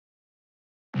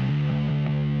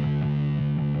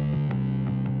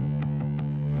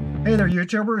Hey there,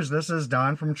 YouTubers. This is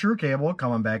Don from trueCABLE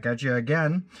coming back at you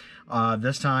again,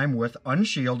 this time with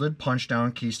unshielded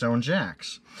punch-down Keystone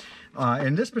jacks.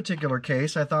 In this particular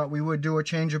case, I thought we would do a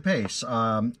change of pace.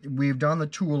 We've done the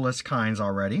toolless kinds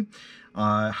already.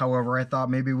 However, I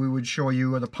thought maybe we would show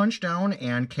you the punch-down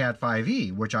and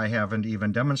Cat5e, which I haven't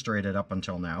even demonstrated up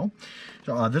until now.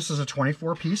 So, this is a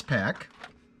 24-piece pack,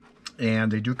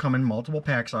 and they do come in multiple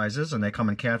pack sizes, and they come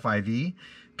in Cat5e,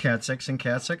 Cat6, and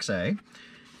Cat6a.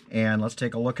 And let's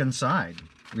take a look inside.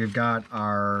 We've got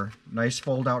our nice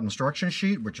fold-out instruction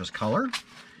sheet, which is color.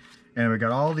 And we've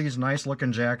got all these nice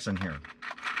looking jacks in here,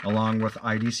 along with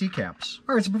IDC caps.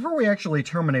 All right, so before we actually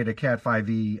terminate a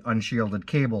Cat5e unshielded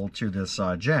cable to this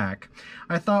jack,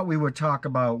 I thought we would talk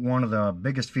about one of the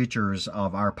biggest features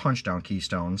of our punch-down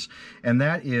Keystones, and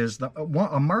that is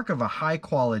a mark of a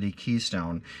high-quality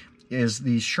Keystone is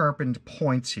these sharpened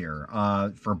points here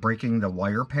for breaking the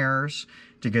wire pairs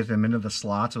to get them into the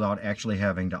slots without actually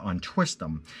having to untwist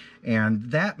them.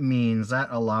 And that means that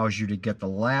allows you to get the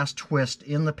last twist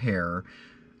in the pair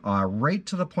right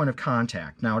to the point of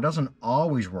contact. Now, it doesn't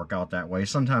always work out that way.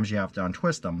 Sometimes you have to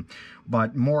untwist them,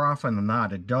 but more often than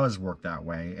not, it does work that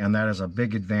way, and that is a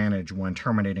big advantage when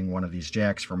terminating one of these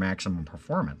jacks for maximum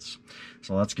performance.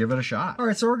 So let's give it a shot. All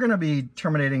right, so we're going to be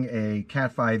terminating a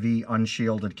Cat5e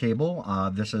unshielded cable.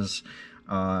 This is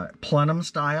plenum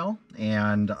style,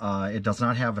 and it does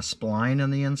not have a spline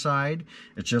in the inside.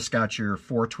 It's just got your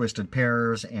 4 twisted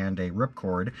pairs and a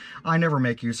ripcord. I never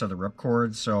make use of the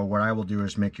ripcord, so what I will do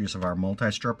is make use of our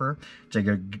multi-stripper to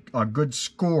get a good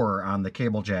score on the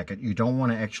cable jacket. You don't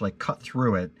want to actually cut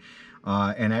through it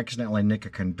and accidentally nick a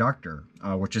conductor,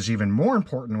 which is even more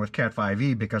important with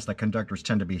Cat5e because the conductors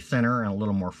tend to be thinner and a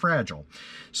little more fragile.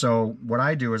 So what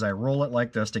I do is I roll it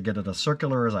like this to get it as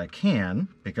circular as I can,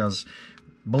 because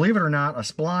believe it or not, a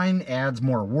spline adds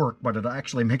more work, but it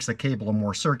actually makes the cable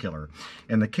more circular.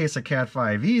 In the case of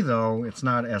Cat5e, though, it's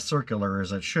not as circular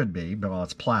as it should be, but well,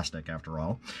 it's plastic after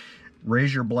all.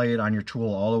 Raise your blade on your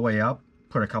tool all the way up,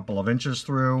 put a couple of inches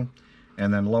through,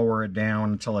 and then lower it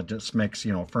down until it just makes,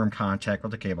 firm contact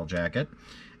with the cable jacket.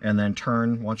 And then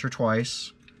turn once or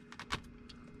twice,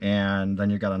 and then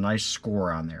you've got a nice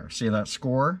score on there. See that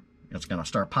score? It's going to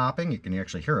start popping. You can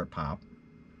actually hear it pop.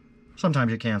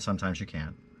 Sometimes you can, sometimes you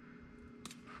can't.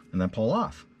 And then pull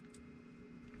off.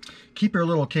 Keep your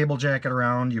little cable jacket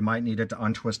around. You might need it to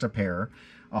untwist a pair.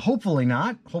 Hopefully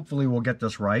not. Hopefully we'll get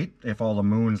this right if all the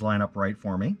moons line up right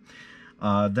for me.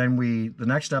 The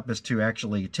next step is to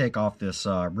actually take off this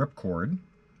ripcord,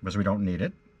 because we don't need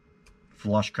it.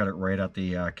 Flush cut it right at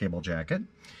the cable jacket.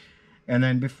 And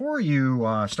then before you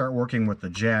start working with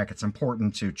the jack, it's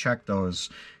important to check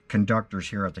those conductors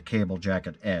here at the cable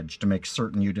jacket edge to make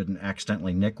certain you didn't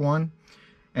accidentally nick one.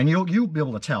 And you'll be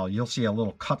able to tell. You'll see a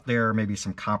little cut there, maybe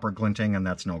some copper glinting, and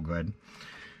that's no good.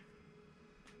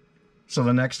 So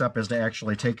the next step is to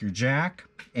actually take your jack,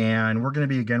 and we're going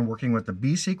to be again working with the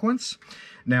B sequence.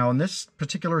 Now in this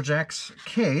particular jack's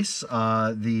case,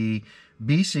 the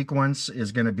B sequence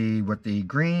is going to be with the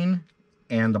green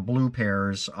and the blue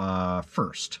pairs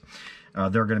first.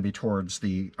 They're going to be towards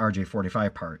the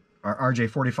RJ45 part, or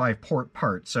RJ45 port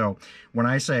part. So when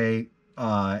I say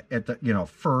at the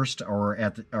first or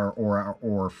at the,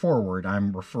 or forward,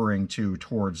 I'm referring to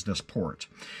towards this port.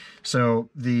 So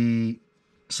the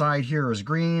side here is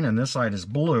green and this side is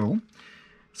blue.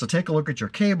 So take a look at your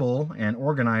cable and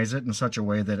organize it in such a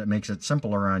way that it makes it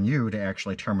simpler on you to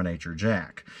actually terminate your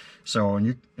jack. So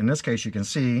in this case, you can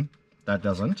see that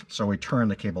doesn't. So we turn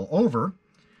the cable over,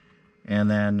 and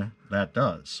then that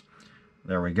does.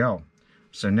 There we go.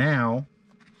 So now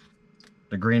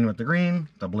the green with the green,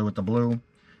 the blue with the blue,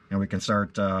 and we can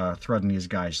start threading these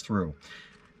guys through.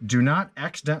 Do not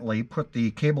accidentally put the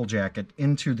cable jacket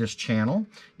into this channel.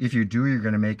 If you do, you're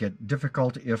going to make it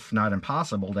difficult, if not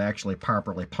impossible, to actually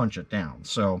properly punch it down.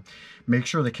 So make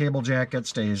sure the cable jacket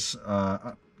stays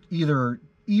either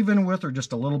even with or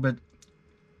just a little bit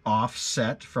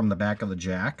offset from the back of the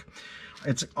jack.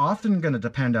 It's often going to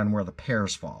depend on where the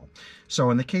pairs fall.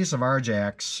 So in the case of our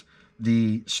jacks,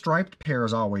 the striped pair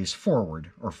is always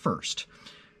forward or first.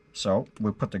 So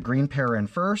we put the green pair in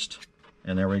first,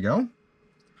 and there we go.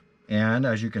 And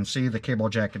as you can see, the cable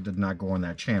jacket did not go in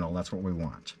that channel. That's what we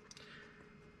want.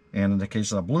 And in the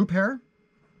case of the blue pair,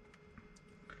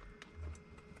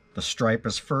 the stripe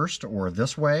is first or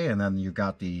this way, and then you've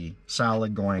got the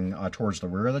solid going towards the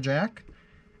rear of the jack.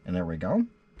 And there we go.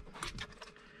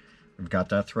 We've got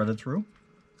that threaded through.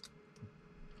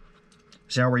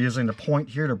 See how we're using the point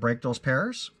here to break those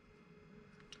pairs?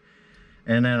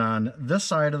 And then on this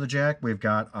side of the jack, we've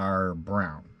got our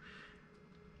brown.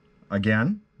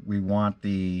 Again, we want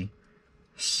the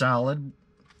solid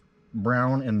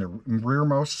brown in the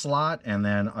rearmost slot, and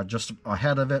then just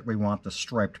ahead of it we want the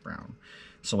striped brown.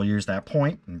 So we'll use that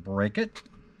point and break it,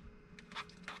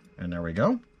 and there we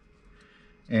go.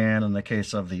 And in the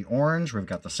case of the orange, we've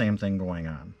got the same thing going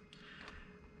on.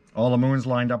 All the moons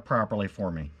lined up properly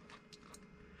for me.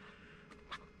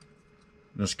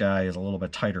 This guy is a little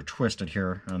bit tighter twisted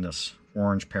here on this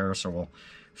orange pair, so we'll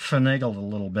finagle it a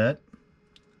little bit.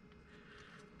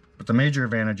 But the major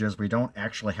advantage is we don't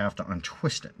actually have to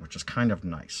untwist it, which is kind of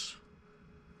nice.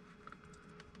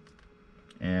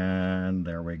 And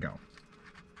there we go.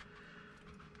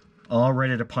 All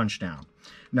ready to punch down.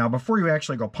 Now, before you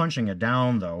actually go punching it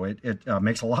down, though, it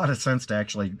makes a lot of sense to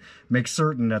actually make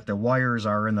certain that the wires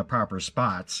are in the proper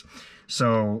spots.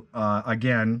 So,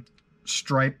 again,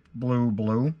 stripe blue,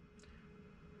 blue,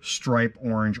 stripe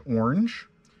orange, orange,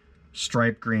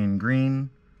 stripe green,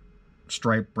 green,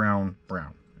 stripe brown,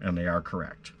 brown. And they are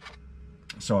correct.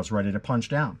 So it's ready to punch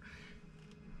down.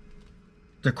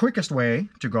 The quickest way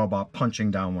to go about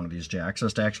punching down one of these jacks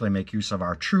is to actually make use of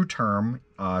our TrueTerm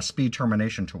speed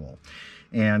termination tool.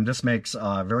 And this makes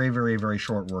very, very, very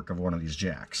short work of one of these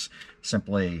jacks.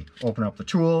 Simply open up the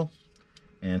tool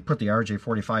and put the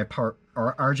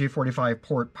RJ45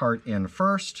 port part in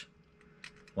first,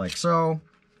 like so,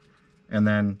 and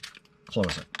then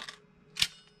close it.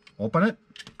 Open it,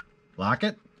 lock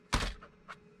it,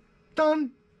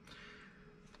 done.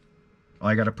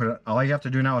 All you have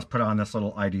to do now is put on this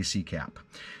little IDC cap.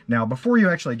 Now, before you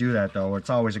actually do that, though,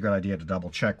 it's always a good idea to double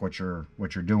check what you're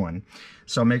doing.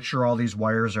 So make sure all these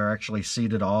wires are actually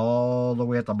seated all the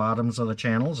way at the bottoms of the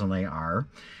channels, and they are,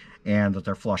 and that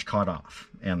they're flush cut off,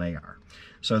 and they are.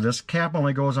 So this cap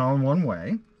only goes on one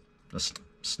way. Just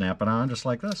snap it on just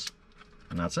like this,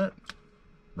 and that's it.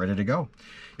 Ready to go.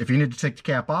 If you need to take the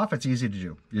cap off, it's easy to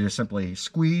do. You just simply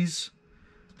squeeze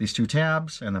these two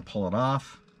tabs and then pull it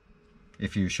off.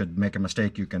 If you should make a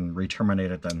mistake, you can re-terminate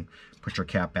it, then put your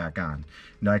cap back on.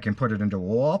 Now I can put it into a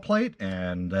wall plate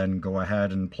and then go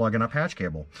ahead and plug in a patch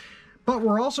cable. But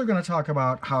we're also going to talk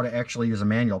about how to actually use a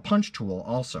manual punch tool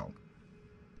also.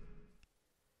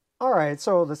 Alright,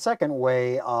 so the second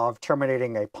way of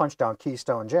terminating a punch down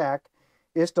Keystone jack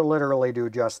is to literally do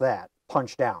just that,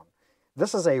 punch down.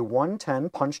 This is a 110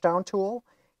 punch down tool,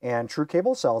 and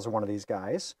trueCABLE sells one of these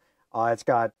guys. It's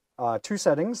got two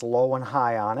settings, low and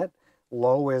high on it.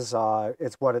 Low is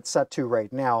it's what it's set to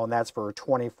right now, and that's for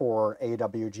 24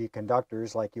 AWG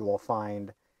conductors like you will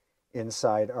find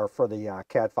inside, or for the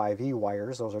Cat5e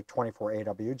wires, those are 24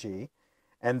 AWG.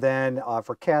 And then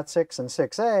for Cat 6 and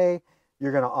 6A,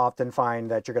 you're going to often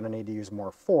find that you're going to need to use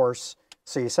more force,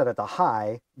 so you set it to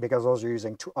high because those are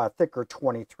using thicker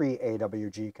 23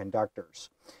 AWG conductors.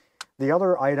 The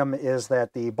other item is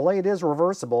that the blade is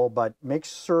reversible, but make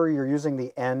sure you're using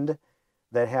the end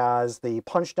that has the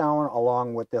punch down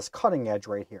along with this cutting edge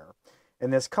right here.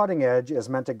 And this cutting edge is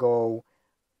meant to go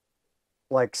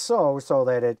like so, so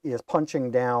that it is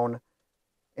punching down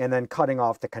and then cutting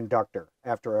off the conductor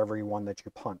after every one that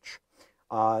you punch.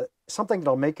 Something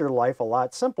that'll make your life a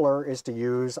lot simpler is to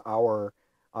use our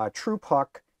TruePuck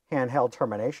handheld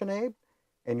termination aid.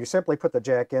 And you simply put the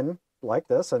jack in like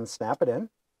this and snap it in.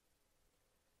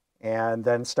 And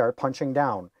then start punching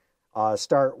down.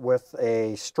 Start with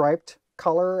a striped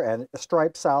color and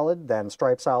stripe solid, then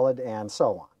stripe solid, and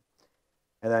so on.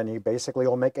 And then you basically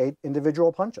will make 8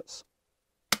 individual punches.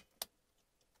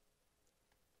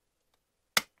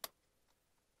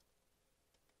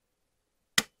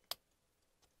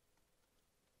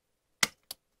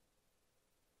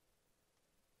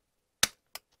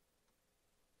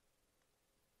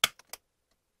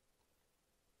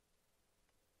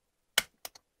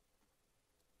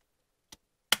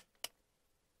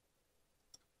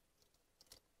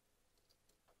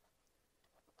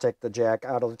 Take the jack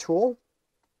out of the tool.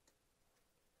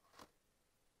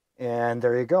 And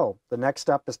there you go. The next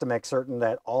step is to make certain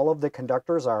that all of the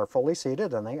conductors are fully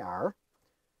seated, and they are,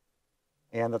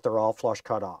 and that they're all flush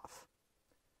cut off.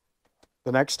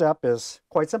 The next step is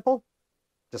quite simple.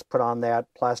 Just put on that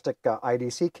plastic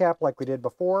IDC cap like we did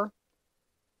before,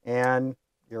 and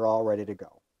you're all ready to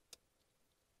go.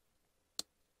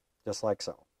 Just like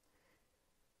so.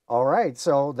 All right,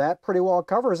 so that pretty well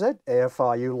covers it. If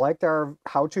you liked our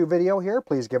how-to video here,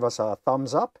 please give us a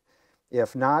thumbs up.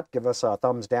 If not, give us a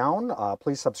thumbs down.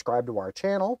 Please subscribe to our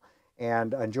channel.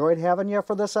 And enjoyed having you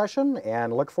for this session,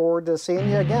 and look forward to seeing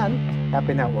you again.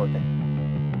 Happy networking.